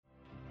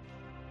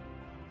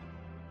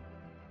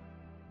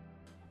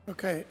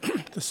Okay,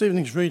 this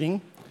evening's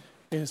reading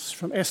is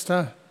from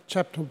Esther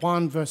chapter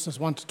 1, verses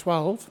 1 to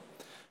 12,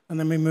 and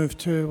then we move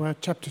to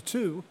chapter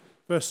 2,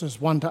 verses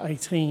 1 to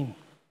 18.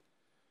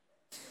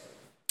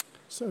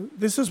 So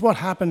this is what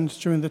happened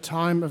during the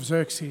time of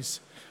Xerxes.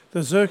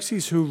 The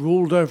Xerxes who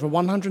ruled over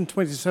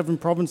 127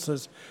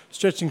 provinces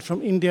stretching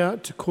from India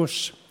to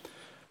Kush.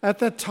 At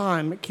that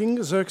time,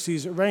 King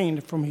Xerxes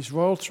reigned from his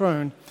royal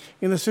throne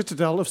in the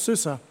citadel of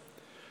Susa.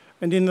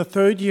 And in the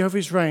third year of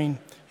his reign,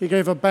 he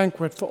gave a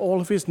banquet for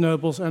all of his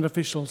nobles and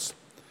officials.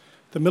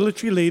 The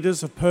military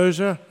leaders of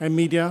Persia and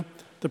Media,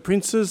 the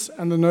princes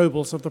and the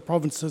nobles of the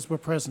provinces were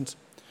present.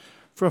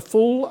 For a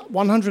full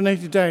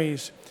 180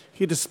 days,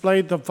 he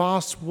displayed the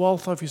vast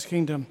wealth of his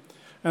kingdom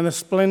and the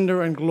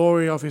splendor and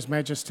glory of his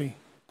majesty.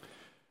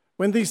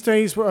 When these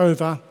days were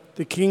over,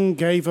 the king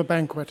gave a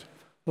banquet,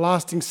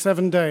 lasting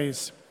 7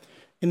 days,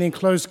 in the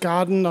enclosed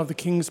garden of the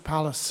king's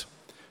palace,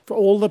 for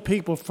all the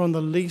people from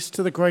the least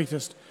to the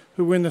greatest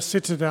who were in the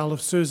citadel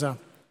of Susa.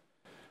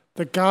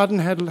 The garden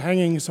had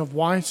hangings of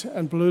white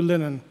and blue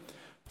linen,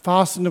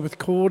 fastened with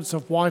cords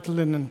of white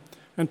linen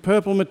and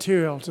purple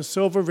material to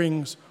silver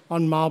rings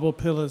on marble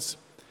pillars.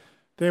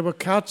 There were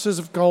couches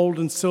of gold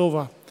and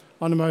silver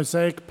on a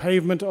mosaic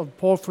pavement of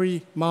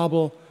porphyry,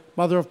 marble,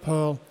 mother of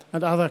pearl,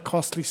 and other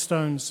costly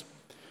stones.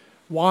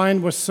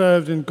 Wine was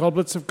served in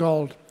goblets of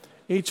gold,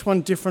 each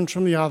one different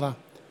from the other,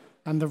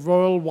 and the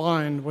royal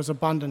wine was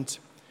abundant,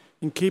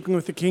 in keeping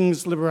with the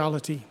king's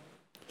liberality.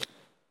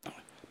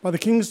 By the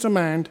king's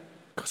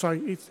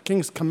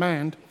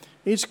command,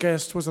 each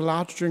guest was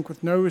allowed to drink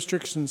with no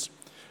restrictions,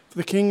 for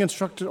the king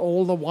instructed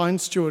all the wine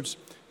stewards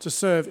to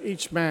serve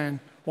each man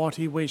what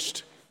he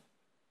wished.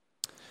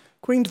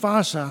 Queen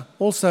Vashti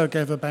also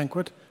gave a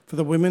banquet for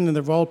the women in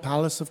the royal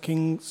palace of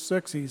King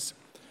Xerxes.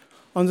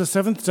 On the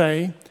 7th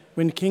day,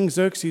 when King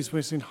Xerxes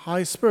was in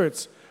high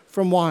spirits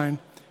from wine,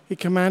 he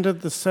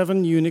commanded the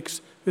 7 eunuchs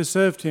who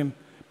served him,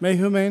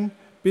 Mehuman,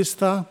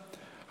 Biztha,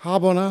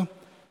 Harbona,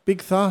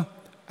 Bigtha,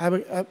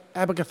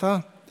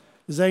 Abagatha,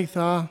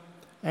 Zathar,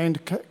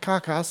 and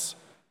Carcass,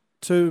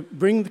 to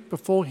bring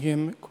before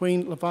him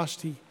Queen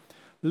Vashti,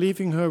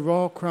 wearing her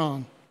royal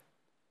crown,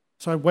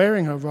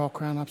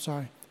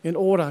 in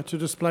order to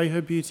display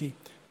her beauty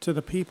to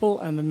the people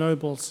and the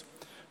nobles,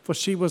 for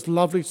she was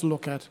lovely to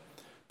look at.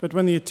 But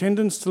when the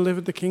attendants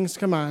delivered the king's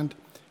command,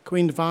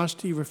 Queen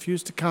Vashti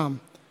refused to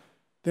come.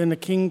 Then the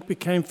king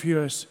became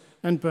furious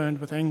and burned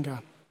with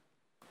anger.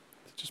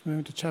 Just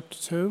moving to chapter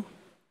 2.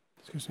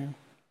 Excuse me.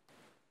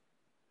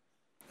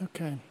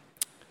 Okay.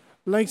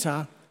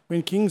 Later,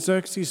 when King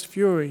Xerxes'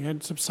 fury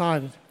had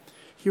subsided,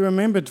 he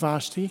remembered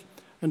Vashti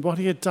and what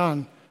he had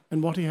done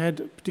and what he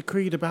had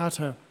decreed about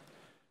her.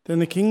 Then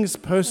the king's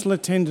personal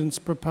attendants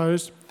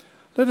proposed,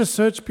 "Let a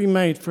search be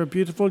made for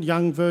beautiful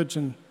young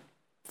virgins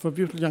for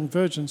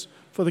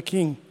the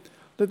king.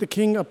 Let the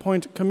king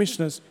appoint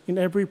commissioners in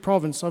every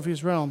province of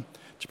his realm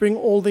to bring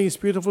all these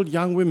beautiful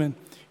young women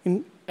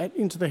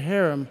into the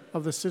harem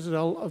of the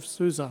citadel of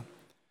Susa.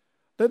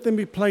 Let them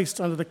be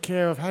placed under the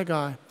care of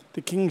Haggai,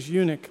 the king's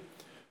eunuch,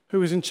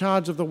 who is in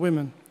charge of the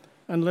women,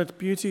 and let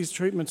beauty's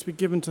treatments be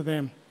given to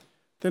them.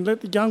 Then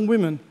let the young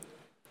woman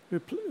who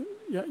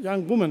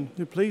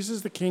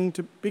pleases the king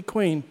to be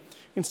queen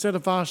instead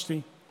of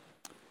Vashti."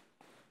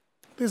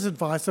 This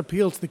advice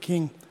appealed to the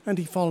king, and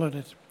he followed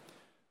it.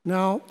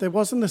 Now there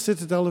was in the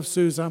citadel of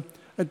Susa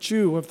a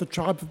Jew of the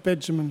tribe of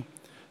Benjamin,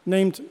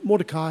 named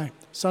Mordecai,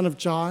 son of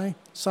Jai,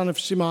 son of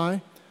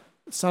Shimei,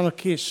 son of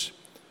Kish,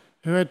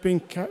 who had been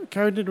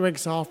carried into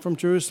exile from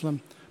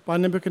Jerusalem by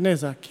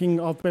Nebuchadnezzar, king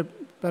of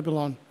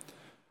Babylon,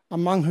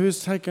 among those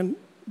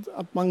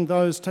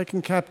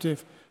taken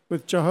captive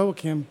with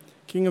Jehoiakim,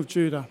 king of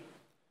Judah.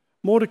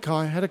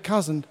 Mordecai had a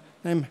cousin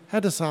named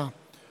Hadassah,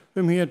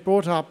 whom he had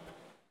brought up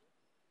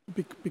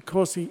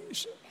because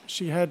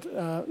she had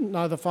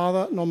neither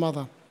father nor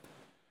mother.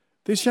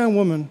 This young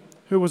woman,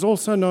 who was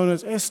also known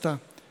as Esther,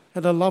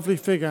 had a lovely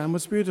figure and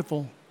was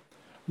beautiful.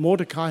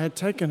 Mordecai had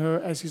taken her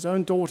as his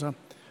own daughter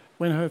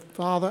when her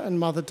father and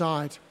mother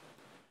died.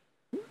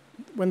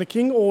 When the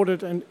king's order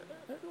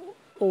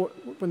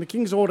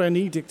and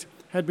edict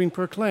had been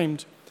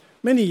proclaimed,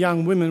 many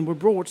young women were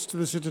brought to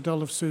the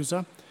citadel of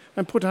Susa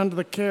and put under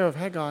the care of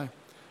Haggai.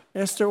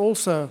 Esther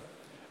also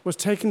was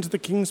taken to the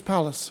king's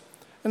palace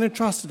and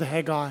entrusted to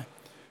Haggai,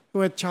 who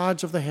had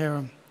charge of the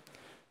harem.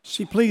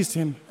 She pleased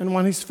him and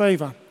won his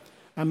favor.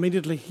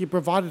 Immediately he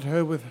provided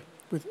her with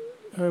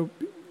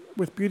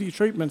beauty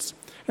treatments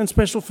and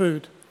special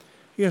food.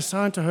 He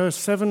assigned to her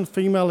 7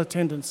 female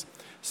attendants,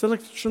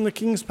 selected from the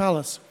king's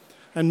palace,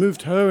 and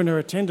moved her and her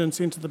attendants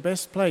into the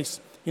best place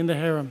in the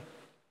harem.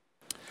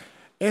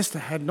 Esther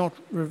had not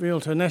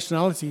revealed her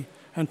nationality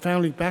and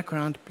family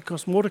background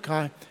because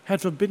Mordecai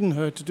had forbidden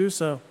her to do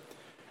so.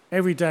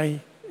 Every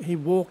day he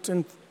walked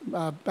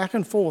back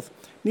and forth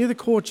near the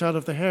courtyard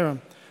of the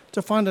harem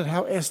to find out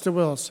how Esther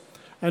was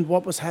and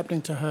what was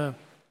happening to her.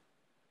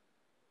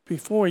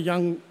 Before a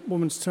young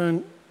woman's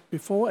turn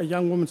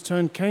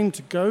came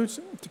to go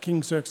to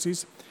King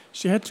Xerxes,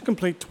 she had to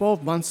complete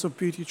 12 months of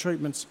beauty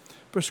treatments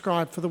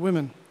prescribed for the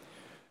women.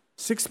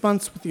 6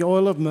 months with the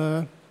oil of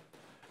myrrh,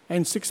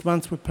 and 6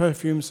 months with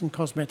perfumes and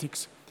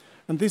cosmetics.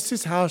 And this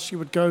is how she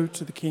would go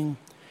to the king.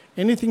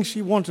 Anything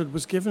she wanted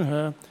was given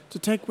her to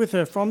take with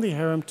her from the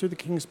harem to the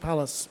king's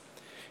palace.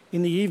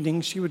 In the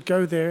evening she would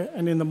go there,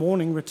 and in the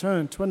morning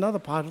return to another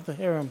part of the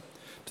harem,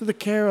 to the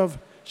care of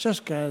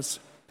Shashgaz,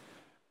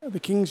 the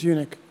king's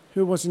eunuch,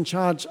 who was in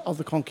charge of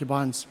the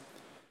concubines.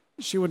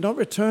 She would not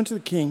return to the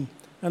king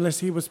unless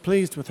he was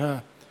pleased with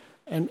her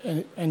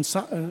and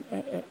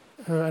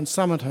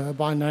summoned her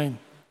by name.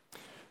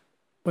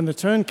 When the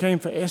turn came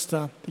for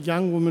Esther, the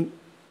young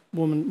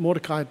woman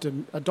Mordecai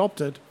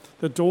adopted,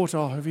 the daughter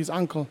of his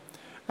uncle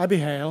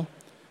Abihail,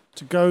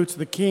 to go to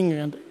the king,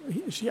 and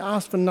she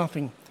asked for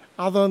nothing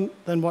other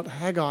than what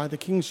Haggai, the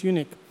king's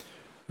eunuch,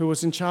 who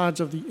was in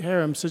charge of the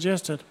harem,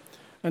 suggested.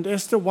 And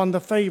Esther won the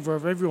favor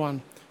of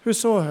everyone who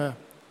saw her.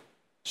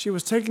 She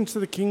was taken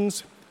to King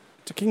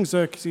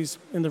Xerxes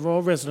in the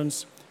royal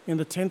residence in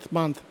the 10th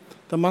month,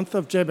 the month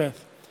of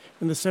Jebeth,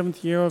 in the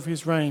 7th year of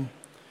his reign.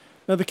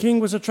 Now the king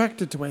was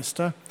attracted to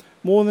Esther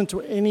more than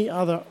to any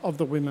other of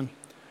the women,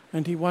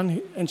 and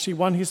she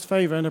won his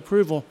favor and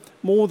approval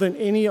more than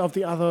any of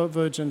the other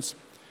virgins.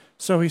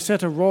 So he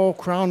set a royal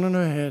crown on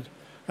her head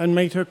and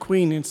made her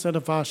queen instead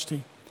of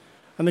Vashti.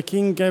 And the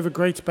king gave a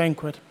great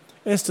banquet,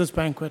 Esther's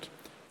banquet,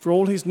 for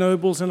all his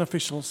nobles and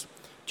officials,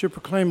 to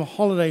proclaim a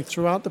holiday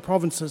throughout the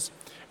provinces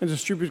and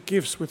distribute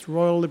gifts with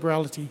royal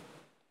liberality.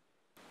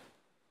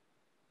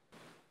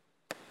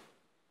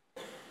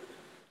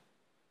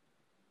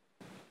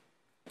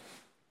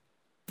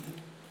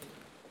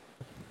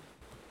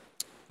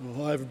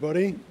 Well, hi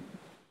everybody.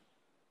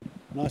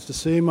 Nice to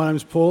see you. My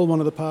name's Paul, one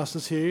of the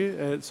pastors here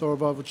at Soul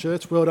Revival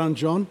Church. Well done,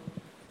 John.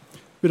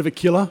 Bit of a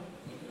killer.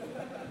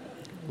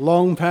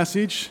 Long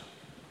passage,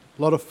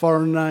 a lot of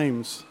foreign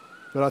names,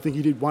 but I think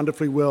you did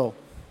wonderfully well.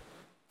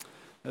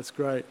 That's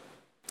great.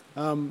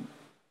 We're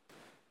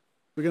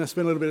going to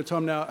spend a little bit of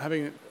time now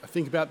having a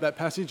think about that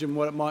passage and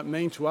what it might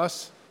mean to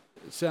us.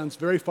 It sounds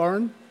very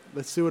foreign.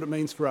 Let's see what it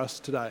means for us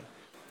today.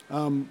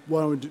 Why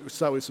don't we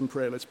start with some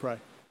prayer? Let's pray.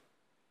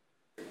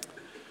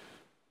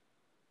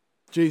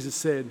 Jesus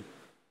said,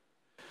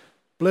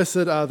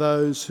 "Blessed are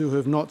those who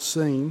have not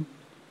seen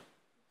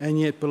and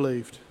yet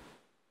believed."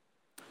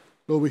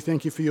 Lord, we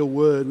thank you for your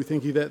word. We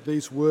thank you that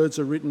these words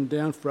are written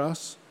down for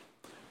us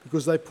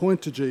because they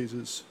point to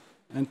Jesus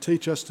and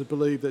teach us to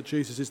believe that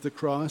Jesus is the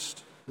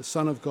Christ, the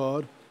Son of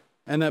God,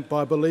 and that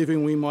by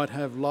believing we might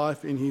have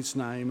life in his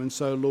name. And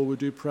so, Lord, we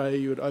do pray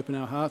you would open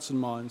our hearts and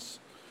minds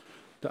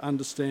to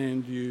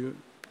understand you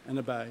and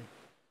obey.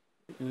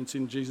 And it's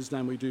in Jesus'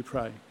 name we do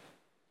pray.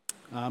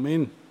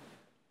 Amen.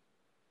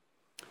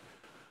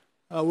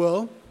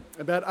 Well,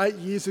 about 8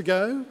 years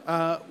ago,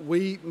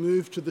 we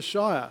moved to the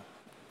Shire,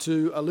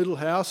 to a little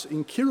house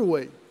in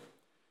Kirrawee.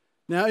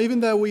 Now,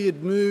 even though we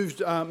had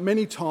moved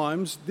many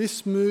times,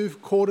 this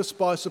move caught us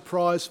by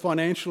surprise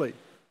financially.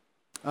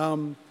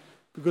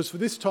 Because for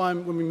this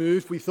time when we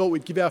moved, we thought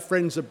we'd give our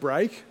friends a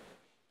break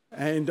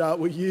and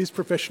we used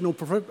professional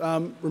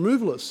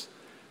removalists.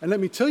 And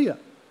let me tell you,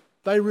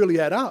 they really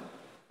add up.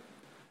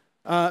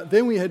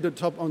 Then we had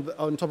to,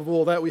 on top of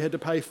all that, we had to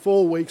pay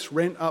 4 weeks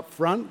rent up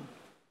front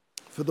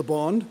for the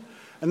bond.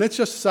 And let's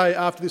just say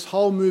after this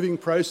whole moving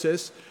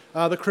process,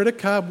 the credit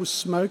card was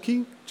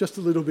smoking just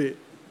a little bit.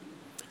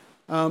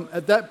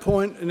 At that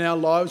point in our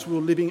lives, we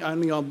were living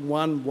only on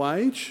one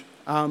wage.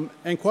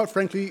 And quite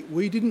frankly,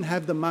 we didn't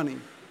have the money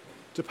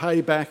to pay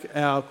back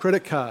our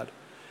credit card.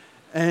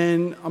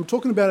 And I'm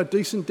talking about a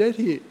decent debt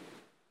here,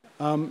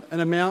 an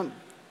amount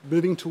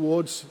moving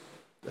towards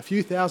a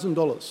few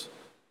 $1,000s.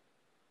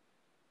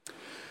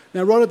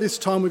 Now, right at this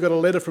time, we got a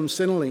letter from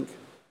Centrelink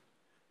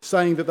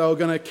saying that they were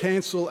going to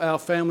cancel our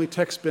family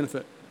tax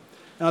benefit.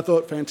 And I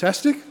thought,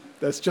 fantastic,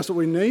 that's just what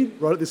we need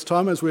right at this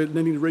time as we're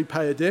needing to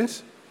repay a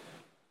debt.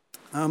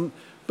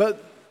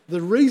 But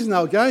the reason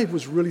they gave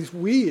was really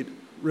weird,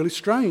 really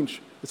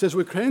strange. It says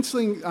we're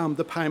cancelling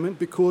the payment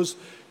because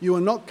you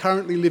are not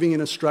currently living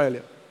in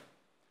Australia.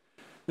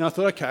 Now I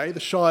thought, okay, the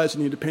Shire is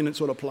an independent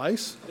sort of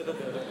place.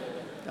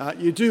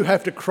 You do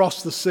have to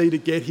cross the sea to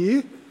get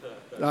here,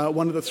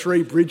 one of the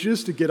 3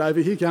 bridges to get over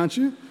here, can't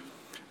you?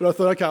 But I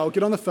thought, okay, I'll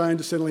get on the phone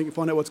to Centrelink and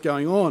find out what's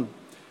going on.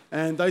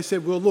 And they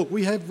said, well, look,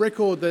 we have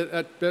record that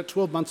about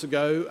 12 months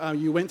ago,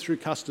 you went through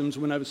customs,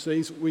 went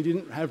overseas. We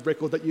didn't have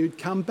record that you'd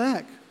come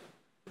back.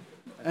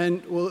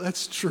 And, well,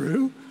 that's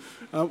true.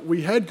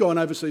 We had gone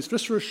overseas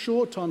just for a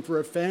short time for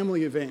a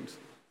family event,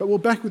 but we're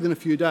back within a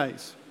few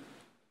days.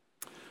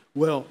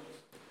 Well,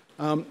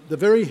 the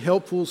very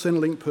helpful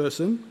Centrelink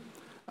person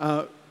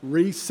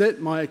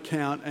reset my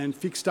account and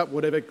fixed up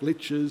whatever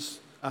glitches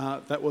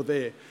that were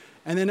there.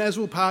 And then as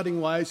we were parting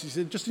ways, he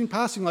said, just in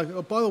passing, like,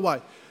 oh, by the way,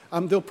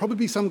 there'll probably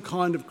be some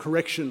kind of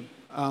correction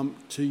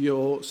to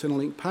your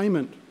Centrelink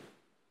payment.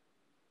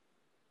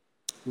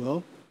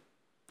 Well,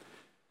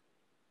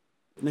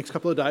 the next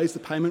couple of days, the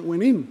payment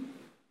went in.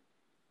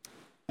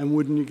 And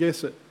wouldn't you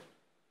guess it?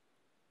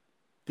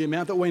 The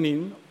amount that went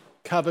in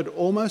covered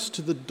almost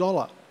to the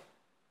dollar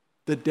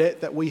the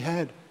debt that we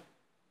had.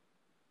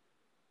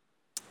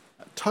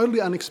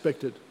 Totally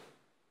unexpected.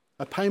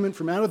 A payment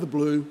from out of the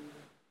blue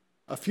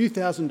a few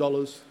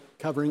 $1,000s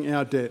covering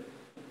our debt.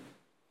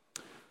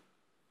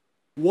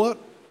 What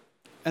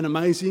an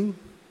amazing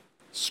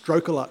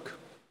stroke of luck.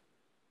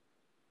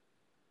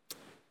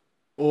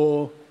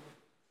 Or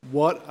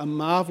what a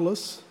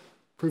marvellous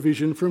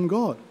provision from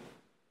God.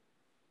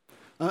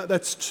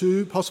 That's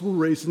two possible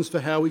reasons for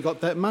how we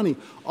got that money.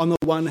 On the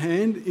one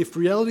hand, if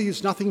reality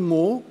is nothing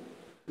more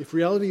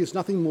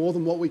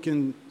than what we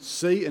can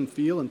see and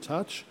feel and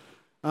touch,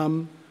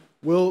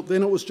 well,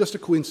 then it was just a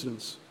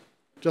coincidence,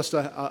 just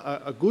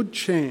a good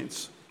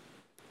chance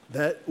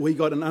that we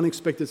got an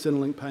unexpected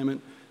Centrelink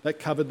payment that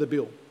covered the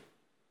bill.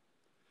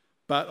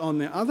 But on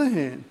the other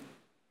hand,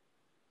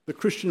 the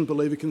Christian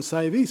believer can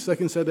say this. They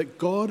can say that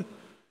God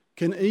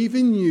can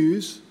even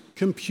use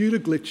computer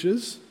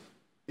glitches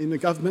in the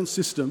government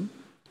system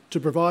to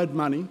provide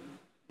money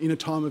in a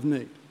time of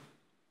need.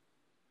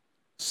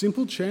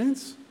 Simple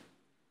chance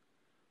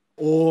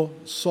or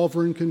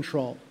sovereign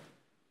control.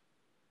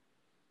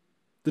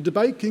 The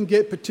debate can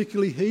get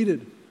particularly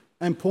heated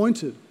and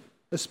pointed,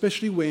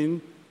 especially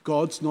when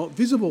God's not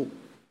visible.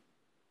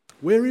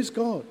 Where is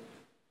God?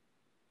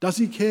 Does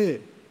he care?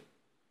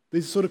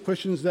 These are sort of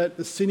questions that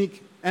the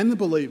cynic and the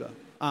believer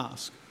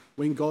ask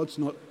when God's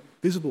not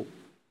visible.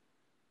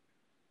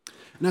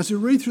 And as we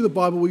read through the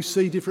Bible, we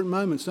see different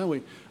moments, don't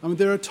we? I mean,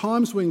 there are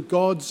times when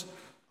God's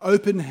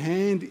open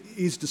hand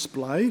is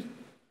displayed,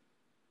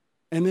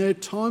 and there are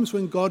times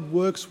when God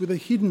works with a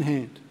hidden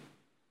hand.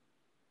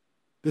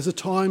 There's a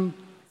time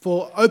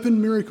for open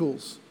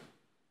miracles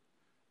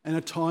and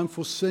a time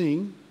for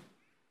seeing,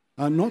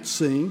 not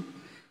seeing,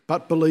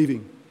 but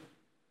believing.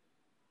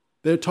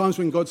 There are times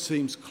when God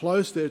seems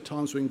close, there are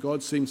times when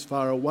God seems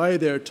far away,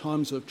 there are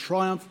times of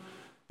triumph,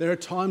 there are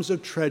times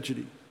of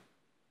tragedy.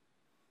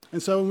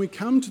 And so when we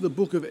come to the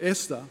book of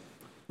Esther,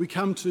 we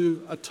come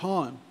to a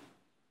time,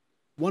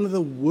 one of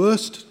the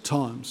worst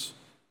times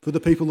for the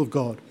people of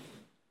God.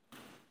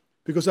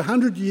 Because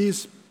 100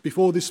 years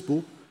before this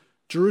book,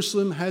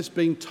 Jerusalem has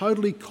been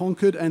totally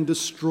conquered and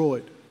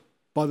destroyed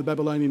by the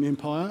Babylonian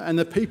Empire, and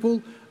the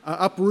people are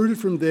uprooted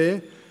from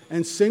there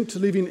and sent to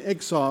live in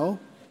exile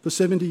for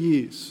 70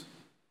 years.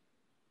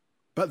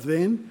 But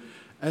then,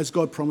 as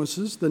God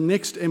promises, the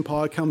next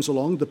empire comes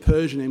along, the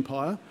Persian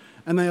Empire,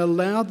 and they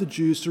allowed the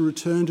Jews to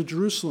return to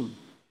Jerusalem.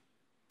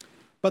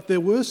 But there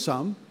were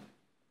some,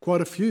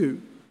 quite a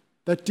few,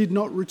 that did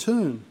not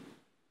return.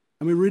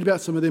 And we read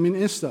about some of them in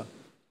Esther.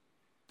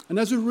 And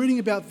as we're reading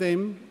about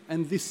them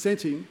and this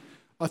setting,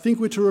 I think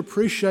we're to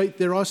appreciate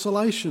their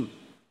isolation.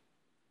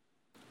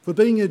 For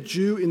being a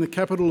Jew in the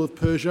capital of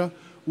Persia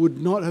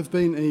would not have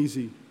been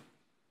easy.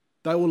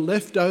 They were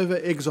leftover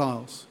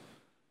exiles,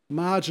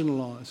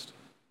 marginalised,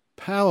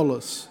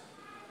 powerless,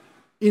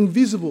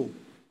 invisible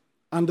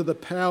under the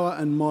power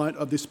and might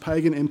of this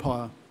pagan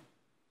empire.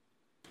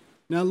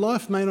 Now,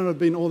 life may not have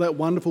been all that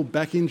wonderful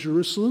back in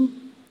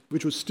Jerusalem,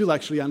 which was still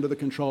actually under the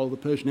control of the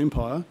Persian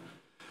Empire,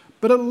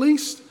 but at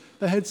least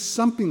they had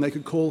something they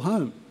could call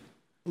home.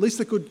 At least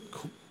they could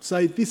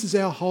say, this is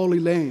our holy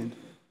land.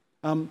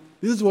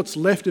 This is what's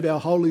left of our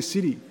holy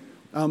city.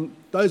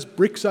 Those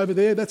bricks over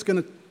there, that's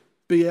going to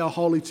be our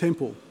holy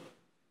temple.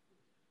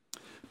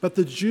 But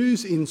the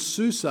Jews in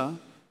Susa,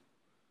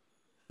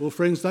 well,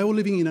 friends, they were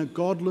living in a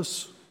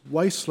godless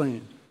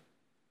wasteland.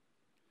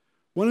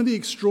 One of the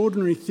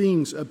extraordinary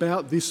things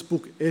about this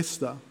book,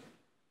 Esther,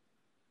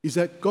 is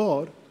that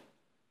God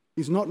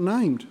is not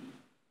named.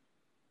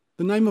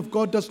 The name of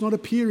God does not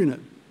appear in it.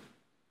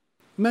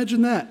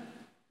 Imagine that.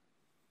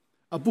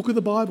 A book of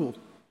the Bible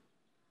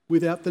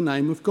without the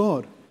name of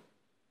God.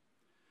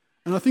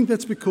 And I think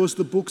that's because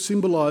the book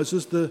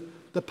symbolises the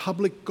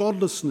public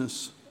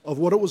godlessness of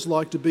what it was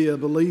like to be a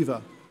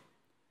believer,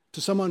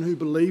 to someone who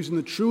believes in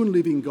the true and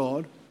living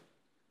God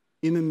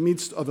in the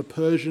midst of a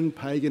Persian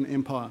pagan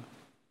empire.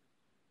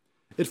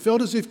 It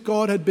felt as if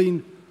God had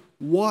been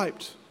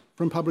wiped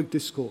from public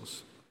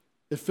discourse.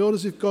 It felt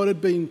as if God had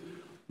been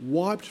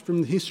wiped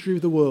from the history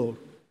of the world.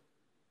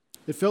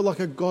 It felt like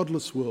a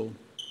godless world.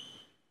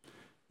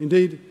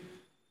 Indeed,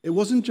 it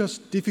wasn't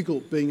just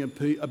difficult being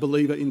a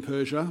believer in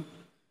Persia,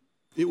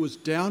 it was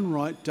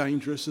downright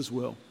dangerous as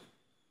well.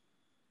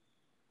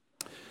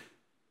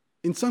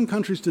 In some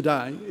countries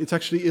today, it's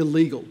actually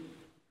illegal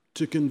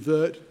to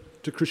convert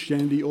to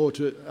Christianity or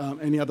to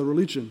any other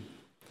religion.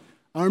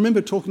 I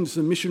remember talking to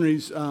some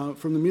missionaries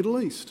from the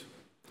Middle East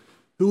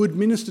who would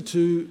minister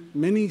to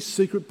many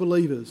secret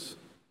believers.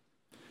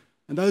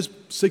 And those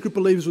secret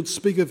believers would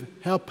speak of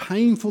how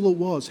painful it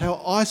was,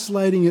 how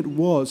isolating it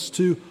was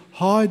to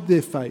hide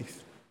their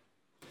faith.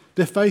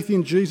 Their faith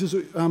in Jesus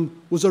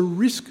was a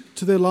risk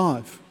to their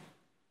life.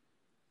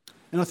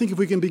 And I think if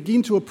we can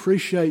begin to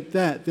appreciate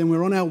that, then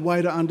we're on our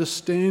way to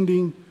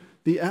understanding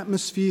the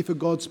atmosphere for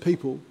God's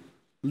people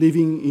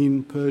living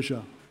in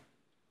Persia.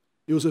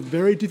 It was a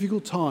very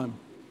difficult time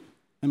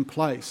and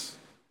place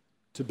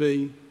to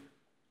be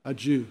a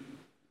Jew.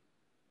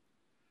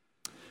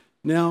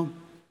 Now,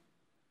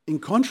 in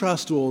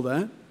contrast to all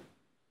that,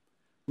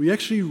 we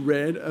actually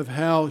read of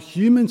how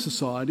human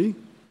society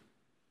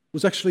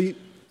was actually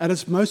at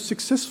its most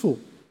successful.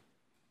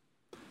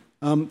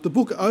 The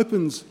book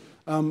opens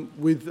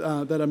with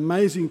that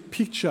amazing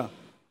picture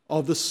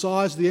of the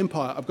size of the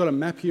empire. I've got a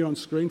map here on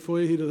screen for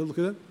you here to look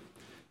at it.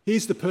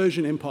 Here's the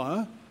Persian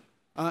Empire,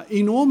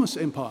 enormous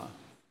empire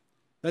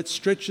that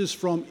stretches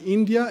from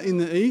India in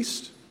the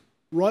east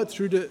right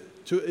through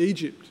to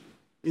Egypt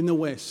in the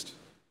west.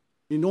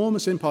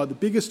 Enormous empire, the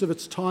biggest of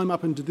its time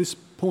up until this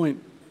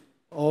point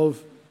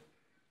of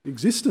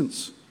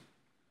existence.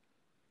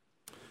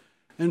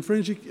 And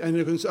friends,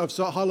 I've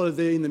highlighted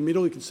there in the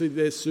middle, you can see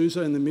there's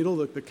Susa in the middle,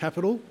 the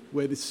capital,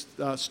 where this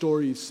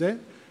story is set.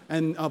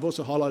 And I've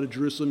also highlighted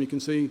Jerusalem. You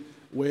can see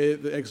where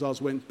the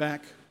exiles went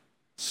back,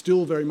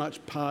 still very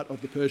much part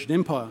of the Persian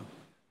Empire.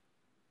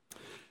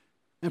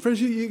 And friends,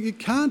 you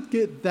can't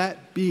get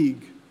that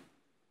big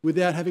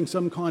without having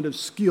some kind of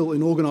skill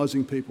in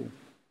organising people.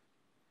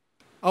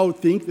 I would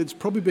think that it's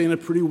probably been a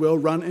pretty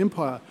well-run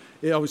empire.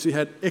 It obviously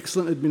had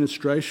excellent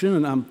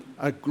administration and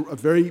a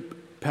very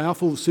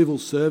powerful civil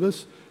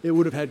service. It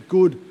would have had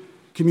good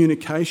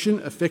communication,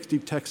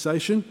 effective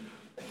taxation,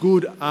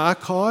 good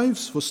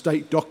archives for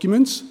state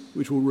documents,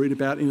 which we'll read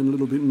about in a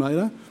little bit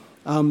later.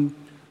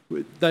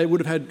 They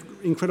would have had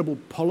incredible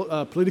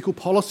political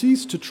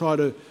policies to try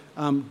to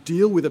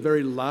deal with a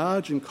very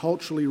large and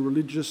culturally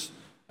religious,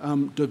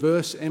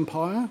 diverse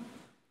empire.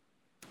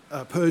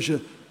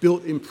 Persia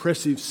built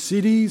impressive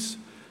cities,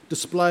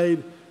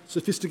 displayed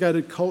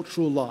sophisticated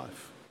cultural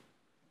life.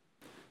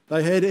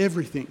 They had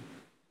everything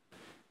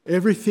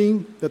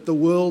that the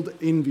world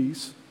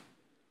envies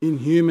in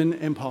human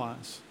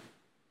empires.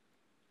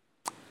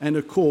 And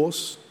of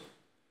course,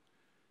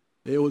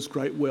 there was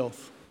great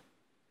wealth.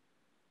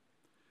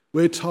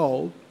 We're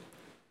told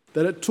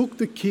that it took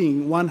the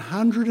king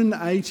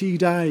 180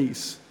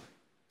 days,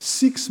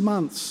 6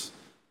 months,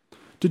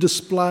 to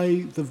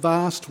display the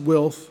vast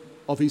wealth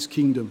of his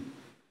kingdom.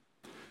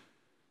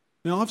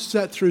 Now, I've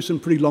sat through some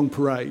pretty long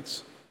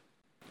parades,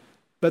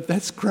 but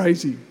that's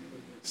crazy.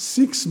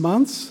 6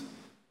 months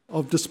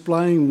of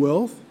displaying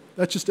wealth,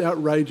 that's just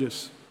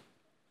outrageous.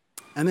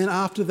 And then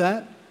after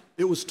that,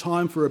 it was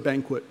time for a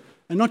banquet.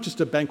 And not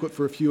just a banquet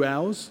for a few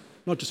hours,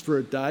 not just for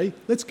a day.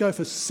 Let's go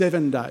for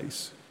 7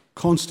 days,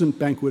 constant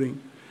banqueting.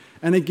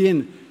 And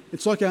again,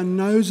 it's like our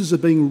noses are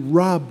being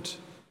rubbed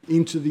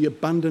into the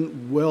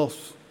abundant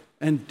wealth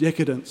and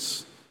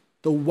decadence,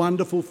 the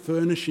wonderful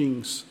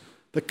furnishings,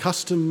 the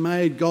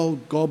custom-made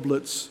gold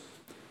goblets,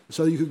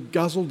 so you could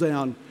guzzle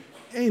down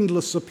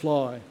endless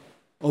supply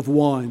of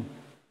wine.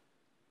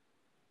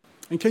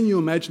 And can you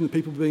imagine the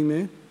people being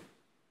there?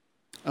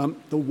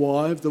 The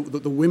wives,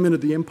 the women of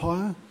the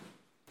empire,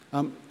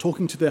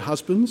 talking to their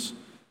husbands.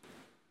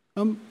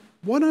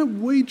 Why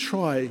don't we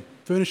try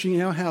furnishing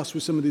our house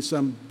with some of this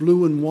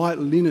blue and white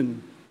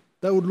linen?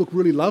 That would look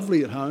really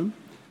lovely at home.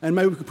 And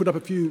maybe we could put up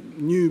a few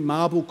new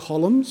marble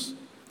columns.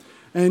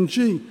 And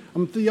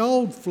the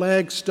old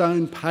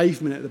flagstone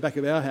pavement at the back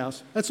of our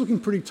house, that's looking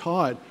pretty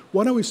tired.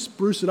 Why don't we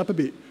spruce it up a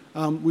bit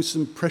with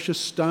some precious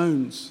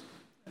stones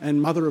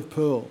and mother of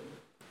pearl?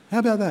 How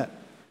about that?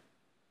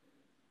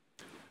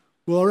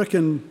 Well, I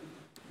reckon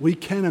we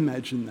can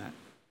imagine that.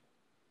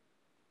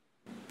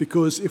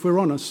 Because if we're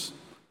honest,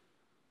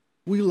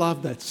 we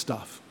love that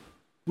stuff.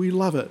 We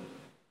love it.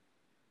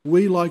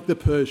 We, like the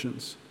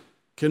Persians,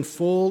 can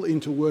fall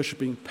into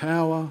worshipping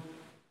power,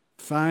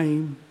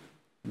 fame,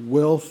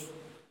 wealth,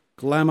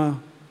 glamour.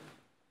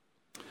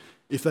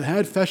 If they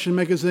had fashion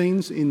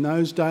magazines in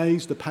those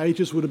days, the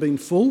pages would have been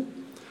full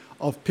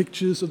of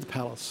pictures of the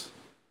palace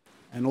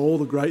and all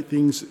the great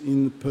things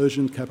in the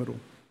Persian capital.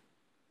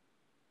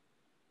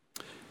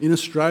 In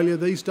Australia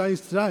these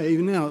days, today,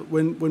 even now,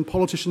 when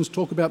politicians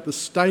talk about the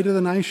state of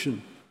the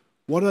nation,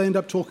 what do they end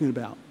up talking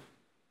about?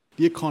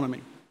 The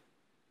economy.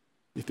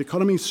 If the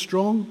economy is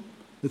strong,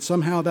 then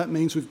somehow that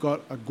means we've got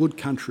a good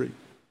country.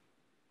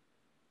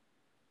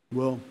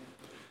 Well,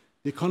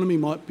 the economy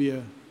might be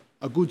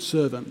a good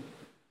servant,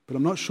 but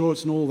I'm not sure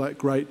it's an all that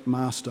great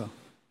master.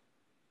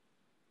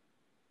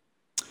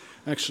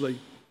 Actually,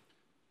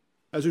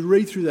 as we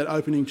read through that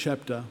opening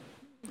chapter,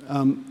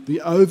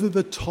 the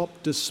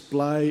over-the-top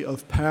display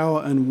of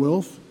power and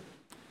wealth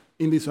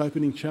in this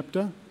opening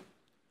chapter,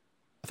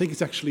 I think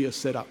it's actually a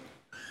setup.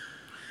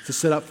 It's a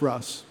setup for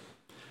us.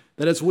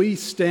 That as we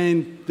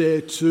stand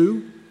there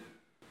too,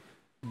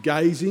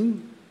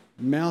 gazing,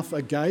 mouth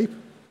agape,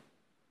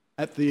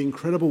 at the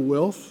incredible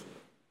wealth,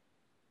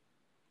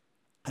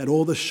 at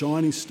all the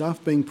shiny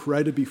stuff being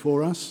paraded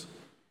before us,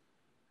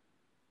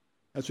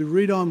 as we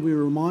read on,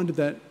 we're reminded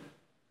that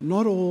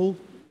not all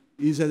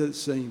is as it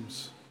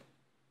seems.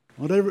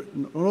 Not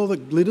all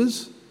that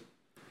glitters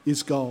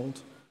is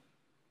gold.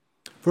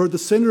 For at the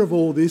centre of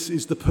all this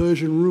is the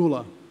Persian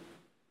ruler,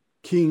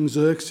 King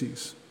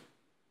Xerxes.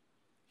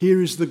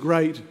 Here is the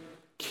great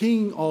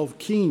King of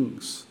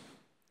Kings,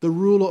 the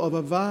ruler of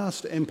a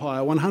vast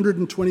empire,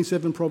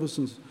 127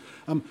 provinces,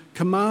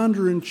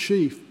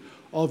 commander-in-chief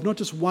of not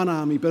just one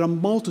army, but a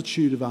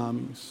multitude of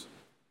armies,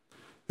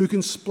 who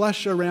can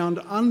splash around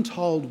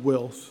untold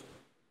wealth.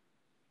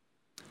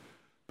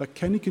 But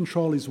can he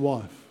control his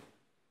wife?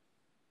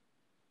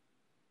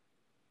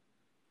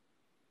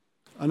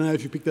 I don't know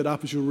if you picked that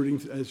up as you're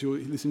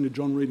listening to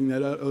John reading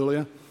that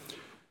earlier.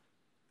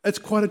 It's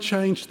quite a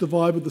change to the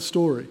vibe of the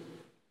story.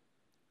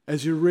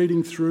 As you're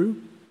reading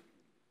through,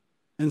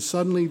 and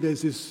suddenly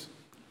there's this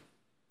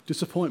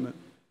disappointment.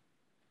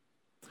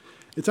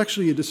 It's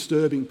actually a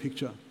disturbing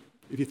picture,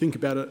 if you think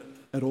about it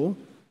at all.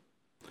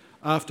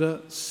 After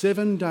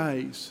 7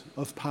 days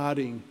of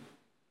partying,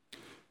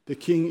 the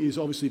king is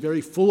obviously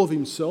very full of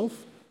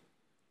himself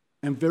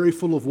and very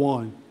full of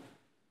wine,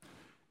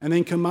 and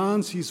then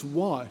commands his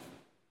wife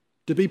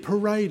to be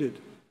paraded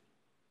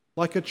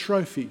like a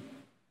trophy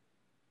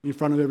in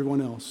front of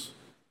everyone else.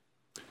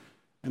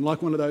 And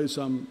like one of those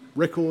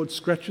record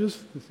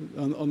scratches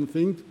on the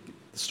thing,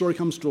 the story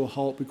comes to a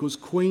halt because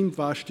Queen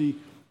Vashti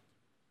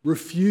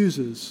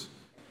refuses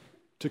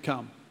to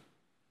come.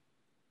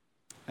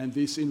 And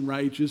this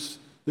enrages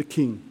the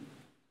king.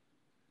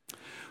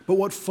 But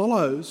what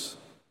follows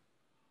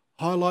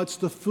highlights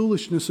the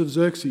foolishness of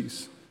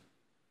Xerxes.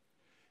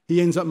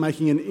 He ends up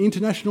making an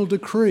international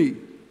decree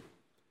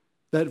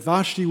that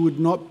Vashti would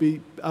not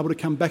be able to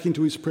come back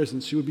into his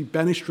presence. She would be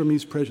banished from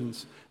his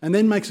presence. And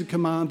then makes a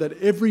command that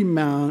every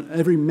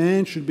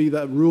man should be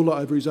the ruler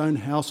over his own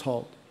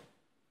household.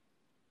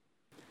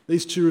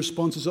 These two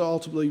responses are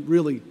ultimately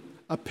really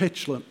a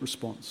petulant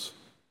response.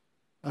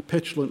 A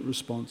petulant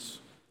response.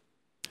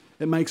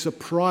 It makes a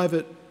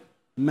private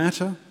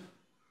matter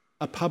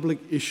a public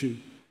issue.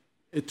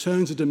 It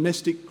turns a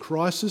domestic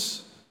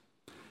crisis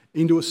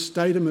into a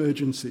state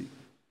emergency.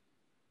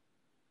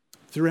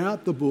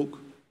 Throughout the book,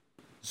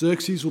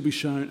 Xerxes will be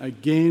shown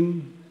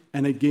again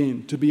and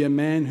again to be a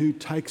man who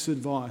takes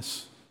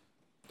advice,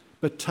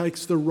 but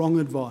takes the wrong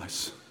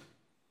advice.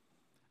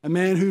 A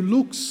man who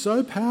looks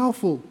so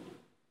powerful,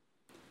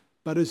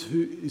 but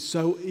who is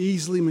so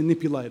easily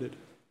manipulated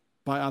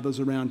by others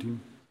around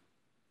him.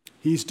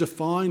 He's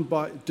defied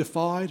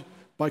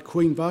by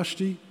Queen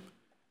Vashti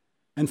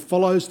and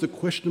follows the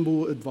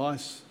questionable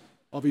advice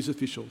of his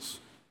officials.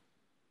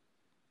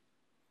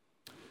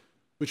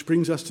 Which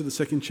brings us to the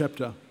second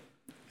chapter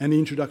and the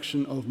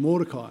introduction of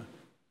Mordecai,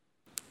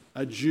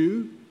 a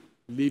Jew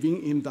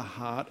living in the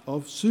heart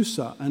of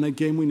Susa. And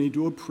again, we need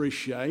to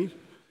appreciate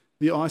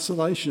the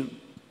isolation,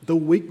 the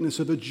weakness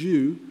of a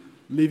Jew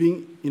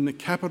living in the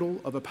capital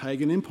of a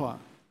pagan empire.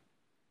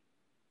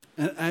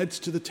 And it adds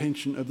to the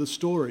tension of the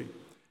story,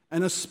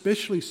 and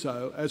especially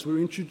so as we're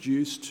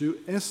introduced to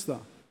Esther,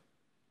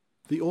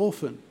 the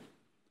orphan,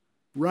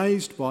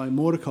 raised by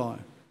Mordecai.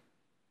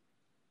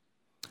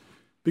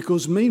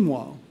 Because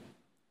meanwhile,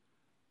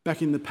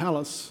 back in the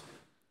palace,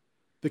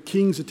 the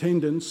king's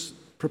attendants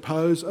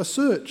propose a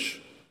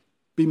search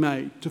be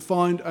made to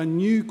find a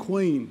new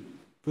queen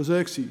for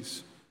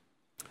Xerxes.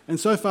 And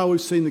so far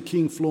we've seen the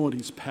king flaunt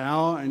his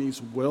power and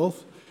his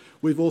wealth.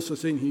 We've also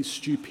seen his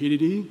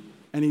stupidity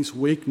and his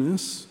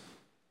weakness.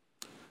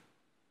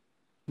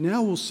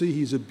 Now we'll see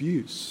his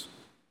abuse.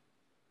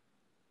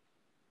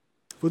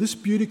 For this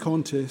beauty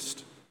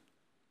contest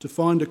to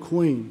find a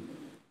queen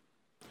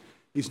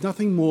is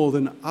nothing more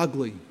than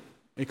ugly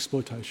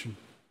exploitation.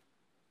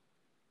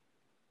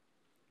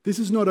 This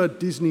is not a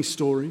Disney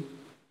story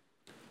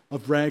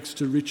of rags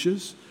to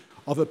riches,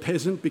 of a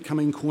peasant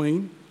becoming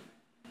queen.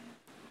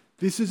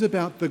 This is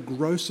about the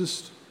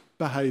grossest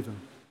behaviour.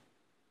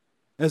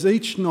 As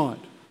each night,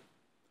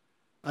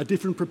 a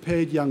different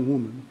prepared young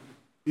woman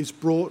is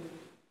brought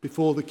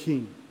before the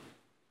king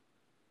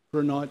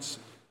for a night's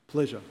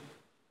pleasure.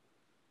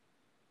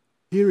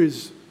 Here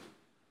is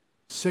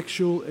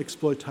sexual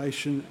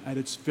exploitation at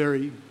its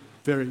very,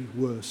 very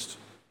worst.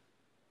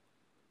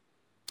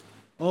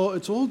 Oh,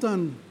 it's all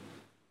done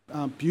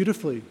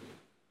beautifully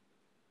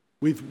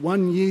with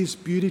 1 year's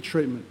beauty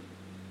treatment.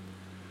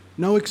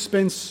 No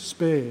expense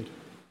spared.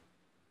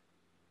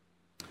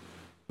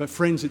 But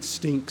friends, it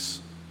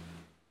stinks.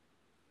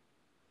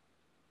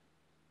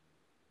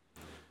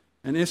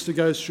 And Esther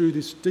goes through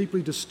this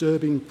deeply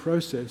disturbing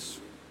process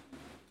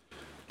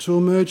to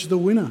emerge the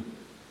winner.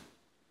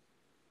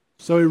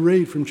 So we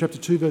read from chapter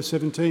 2, verse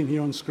 17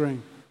 here on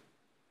screen.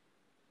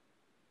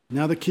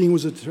 Now the king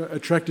was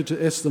attracted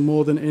to Esther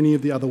more than any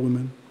of the other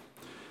women,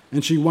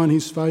 and she won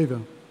his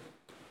favour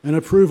and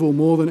approval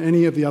more than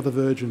any of the other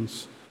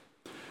virgins.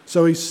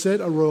 So he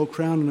set a royal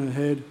crown on her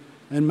head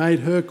and made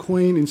her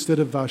queen instead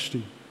of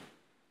Vashti.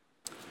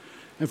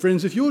 And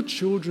friends, if your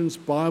children's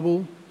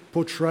Bible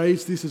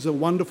portrays this as a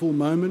wonderful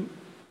moment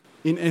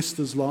in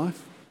Esther's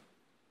life,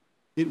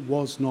 it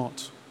was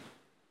not.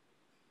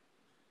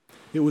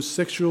 It was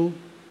sexual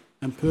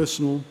and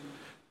personal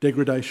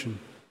degradation.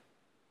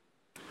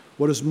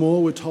 What is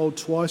more, we're told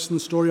twice in the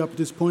story up to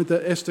this point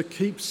that Esther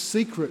keeps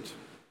secret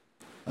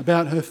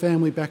about her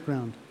family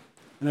background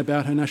and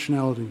about her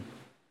nationality.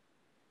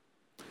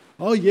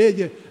 Oh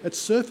yeah, at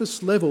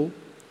surface level,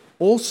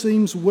 all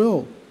seems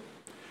well.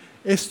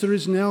 Esther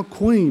is now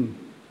queen.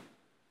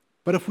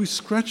 But if we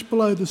scratch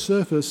below the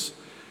surface,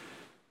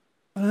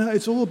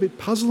 it's all a bit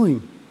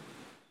puzzling.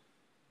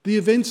 The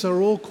events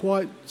are all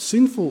quite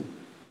sinful.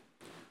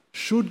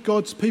 Should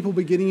God's people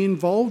be getting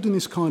involved in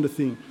this kind of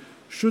thing?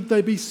 Should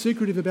they be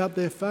secretive about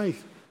their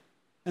faith?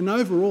 And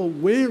overall,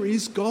 where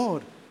is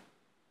God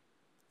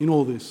in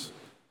all this?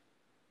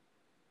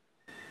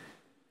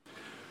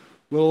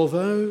 Well,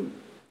 although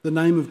the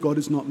name of God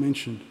is not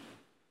mentioned,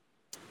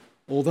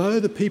 although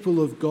the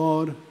people of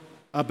God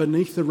are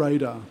beneath the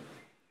radar,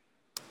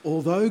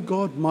 although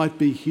God might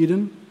be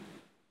hidden,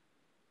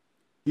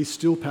 he's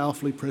still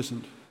powerfully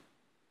present.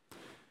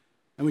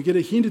 And we get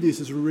a hint of this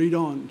as we read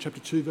on, chapter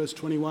 2, verse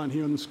 21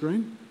 here on the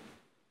screen.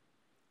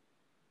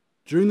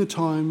 During the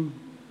time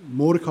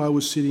Mordecai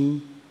was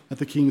sitting at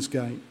the king's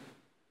gate,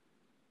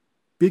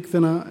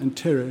 Bigthana and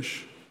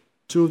Teresh,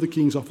 two of the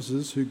king's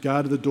officers who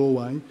guarded the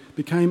doorway,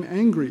 became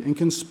angry and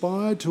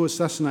conspired to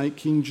assassinate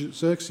King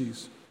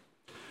Xerxes.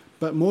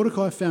 But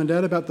Mordecai found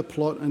out about the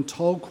plot and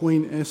told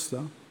Queen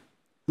Esther,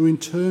 who in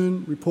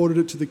turn reported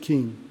it to the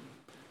king,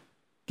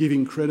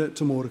 giving credit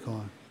to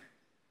Mordecai.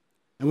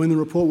 And when the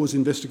report was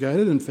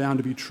investigated and found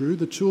to be true,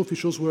 the two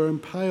officials were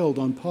impaled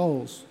on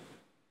poles.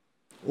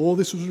 All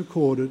this was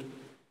recorded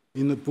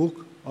in the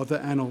book of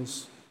the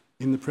annals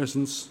in the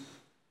presence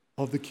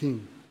of the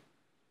king.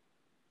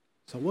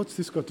 So what's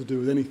this got to do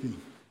with anything?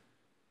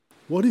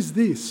 What is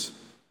this?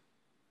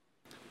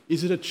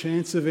 Is it a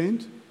chance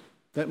event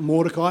that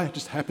Mordecai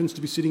just happens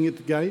to be sitting at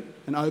the gate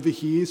and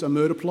overhears a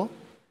murder plot?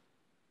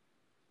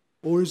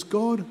 Or is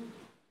God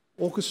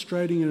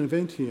orchestrating an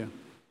event here?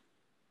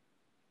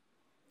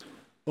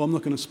 Well, I'm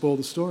not going to spoil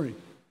the story.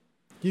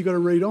 You've got to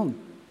read on.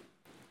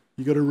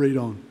 You've got to read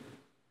on.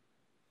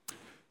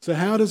 So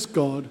how does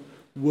God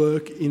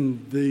work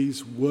in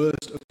these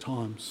worst of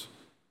times?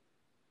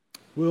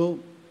 Well,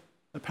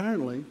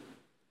 apparently,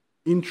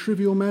 in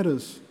trivial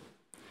matters,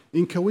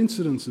 in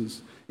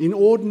coincidences, in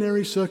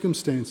ordinary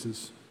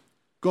circumstances,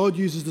 God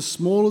uses the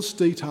smallest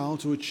detail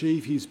to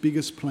achieve his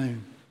biggest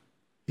plan.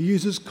 He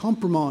uses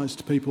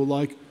compromised people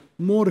like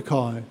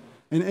Mordecai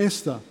and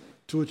Esther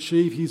to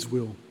achieve his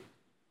will.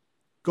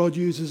 God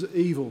uses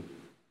evil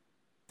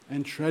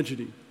and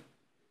tragedy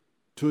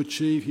to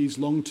achieve his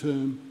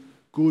long-term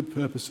good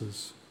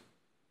purposes.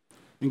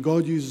 And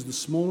God uses the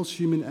smallest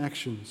human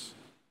actions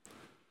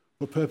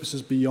for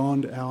purposes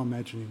beyond our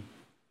imagining.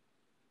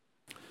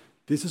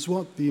 This is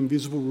what the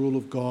invisible rule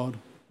of God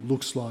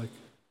looks like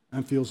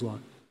and feels like.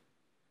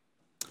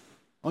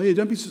 Oh yeah,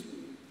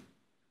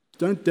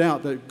 don't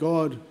doubt that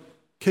God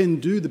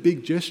can do the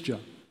big gesture.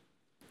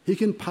 He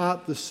can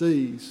part the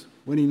seas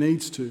when he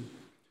needs to.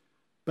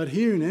 But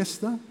here in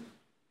Esther,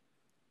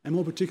 and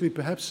more particularly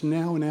perhaps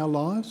now in our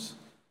lives,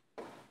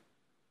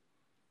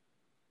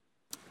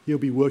 he'll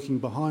be working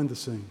behind the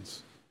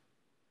scenes.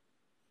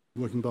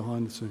 Working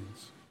behind the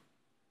scenes.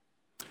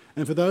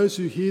 And for those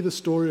who hear the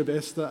story of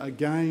Esther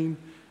again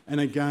and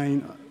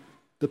again,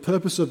 the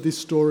purpose of this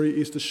story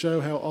is to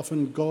show how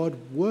often God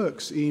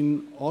works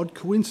in odd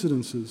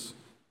coincidences,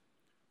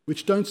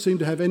 which don't seem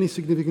to have any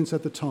significance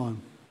at the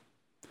time.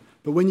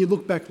 But when you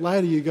look back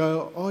later, you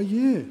go, oh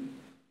yeah,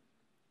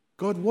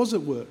 God was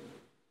at work,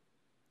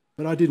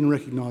 but I didn't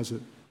recognise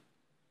it.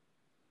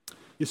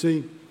 You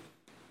see,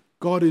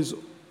 God is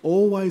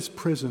always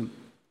present,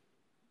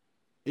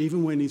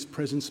 even when his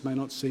presence may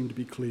not seem to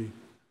be clear.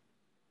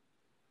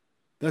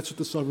 That's what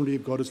the sovereignty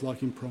of God is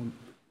like in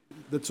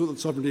That's what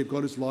the sovereignty of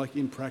God is like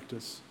in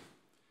practice.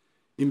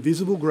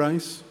 Invisible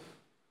grace,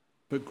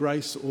 but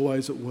grace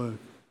always at work.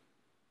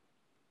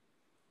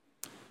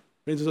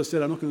 Friends, as I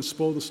said, I'm not going to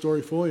spoil the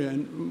story for you.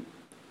 And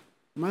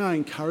may I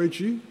encourage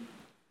you,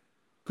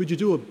 could you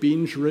do a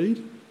binge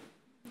read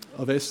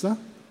of Esther?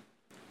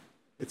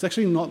 It's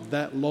actually not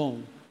that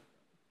long,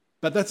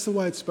 but that's the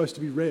way it's supposed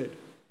to be read,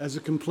 as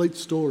a complete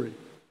story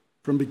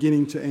from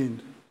beginning to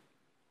end.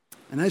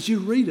 And as you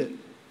read it,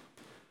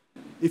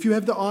 if you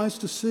have the eyes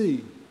to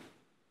see,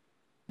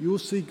 you will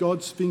see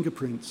God's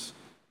fingerprints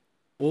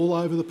all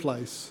over the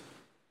place.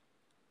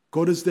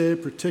 God is there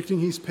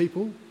protecting his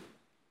people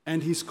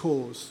and his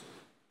cause,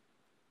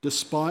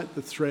 despite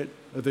the threat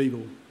of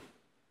evil.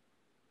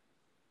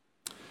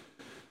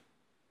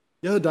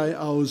 The other day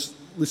I was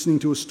listening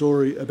to a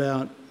story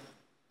about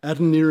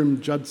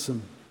Adoniram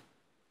Judson.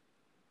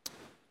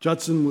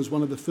 Judson was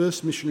one of the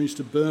first missionaries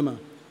to Burma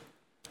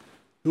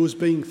who was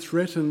being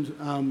threatened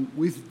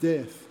with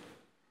death,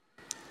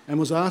 and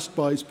was asked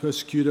by his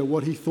persecutor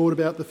what he thought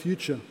about the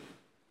future.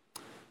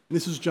 And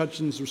this is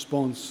Judson's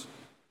response.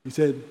 He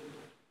said,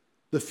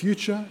 "The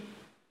future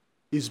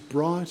is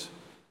bright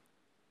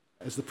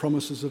as the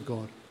promises of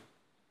God."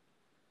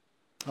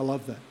 I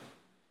love that.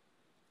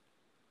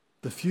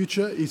 The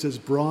future is as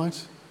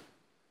bright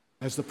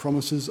as the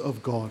promises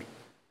of God.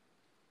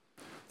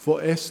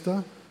 For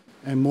Esther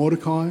and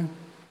Mordecai,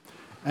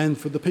 and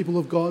for the people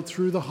of God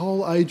through the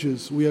whole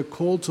ages, we are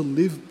called to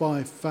live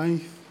by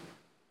faith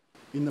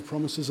in the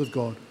promises of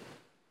God.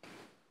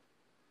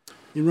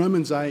 In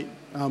Romans 8,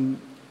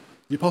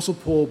 the Apostle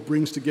Paul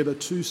brings together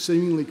two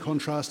seemingly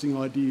contrasting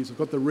ideas. I've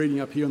got the reading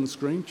up here on the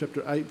screen,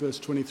 chapter 8, verse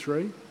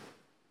 23.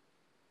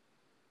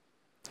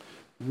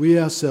 We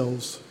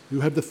ourselves, who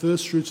have the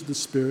first fruits of the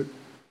Spirit,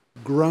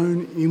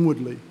 groan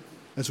inwardly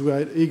as we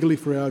wait eagerly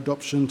for our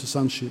adoption to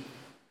sonship,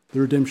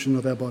 the redemption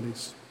of our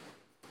bodies.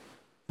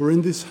 For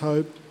in this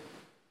hope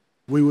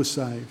we were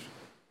saved.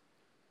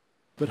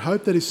 But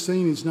hope that is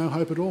seen is no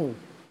hope at all.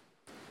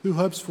 Who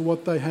hopes for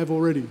what they have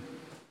already?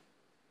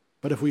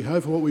 But if we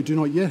hope for what we do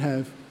not yet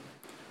have,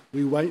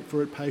 we wait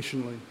for it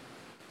patiently.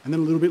 And then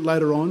a little bit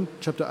later on,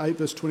 chapter 8,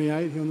 verse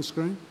 28 here on the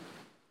screen.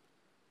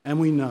 And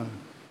we know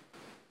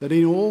that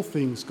in all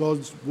things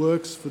God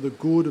works for the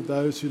good of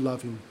those who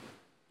love him,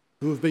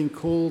 who have been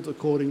called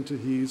according to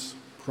his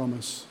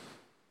promise.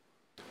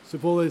 So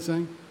Paul is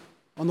saying,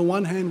 on the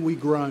one hand, we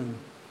groan,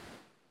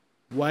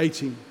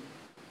 waiting,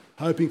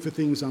 hoping for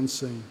things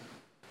unseen.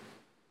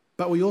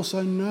 But we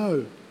also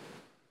know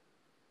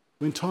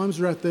when times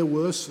are at their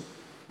worst,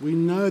 we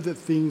know that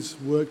things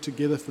work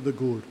together for the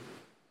good.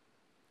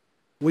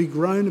 We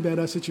groan about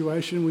our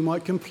situation, we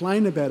might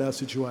complain about our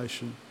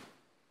situation,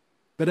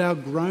 but our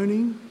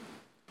groaning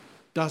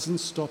doesn't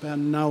stop our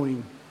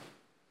knowing.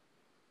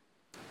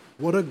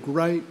 What a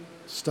great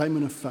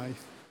statement of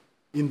faith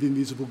in the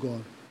invisible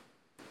God.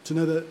 To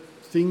know that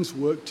things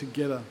work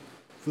together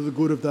for the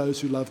good of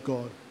those who love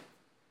God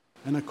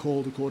and are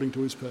called according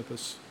to his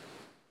purpose.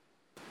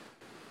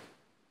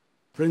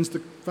 Friends, the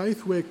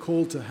faith we're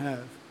called to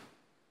have,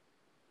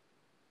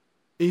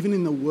 even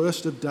in the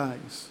worst of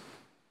days,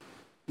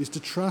 is to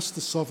trust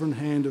the sovereign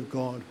hand of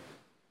God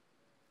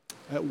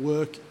at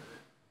work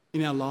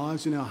in our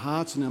lives, in our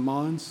hearts, in our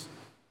minds,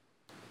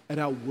 at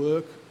our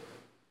work,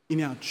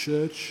 in our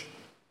church,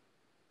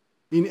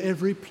 in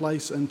every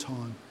place and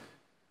time,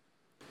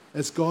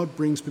 as God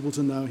brings people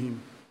to know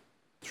him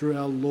through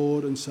our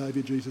Lord and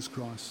Saviour Jesus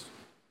Christ.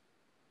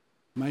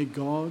 May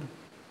God,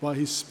 by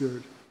his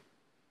Spirit,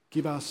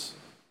 give us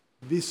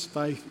this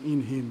faith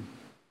in him,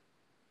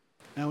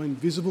 our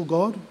invisible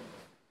God,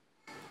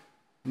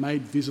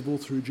 made visible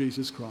through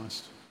Jesus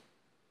Christ.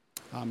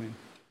 Amen.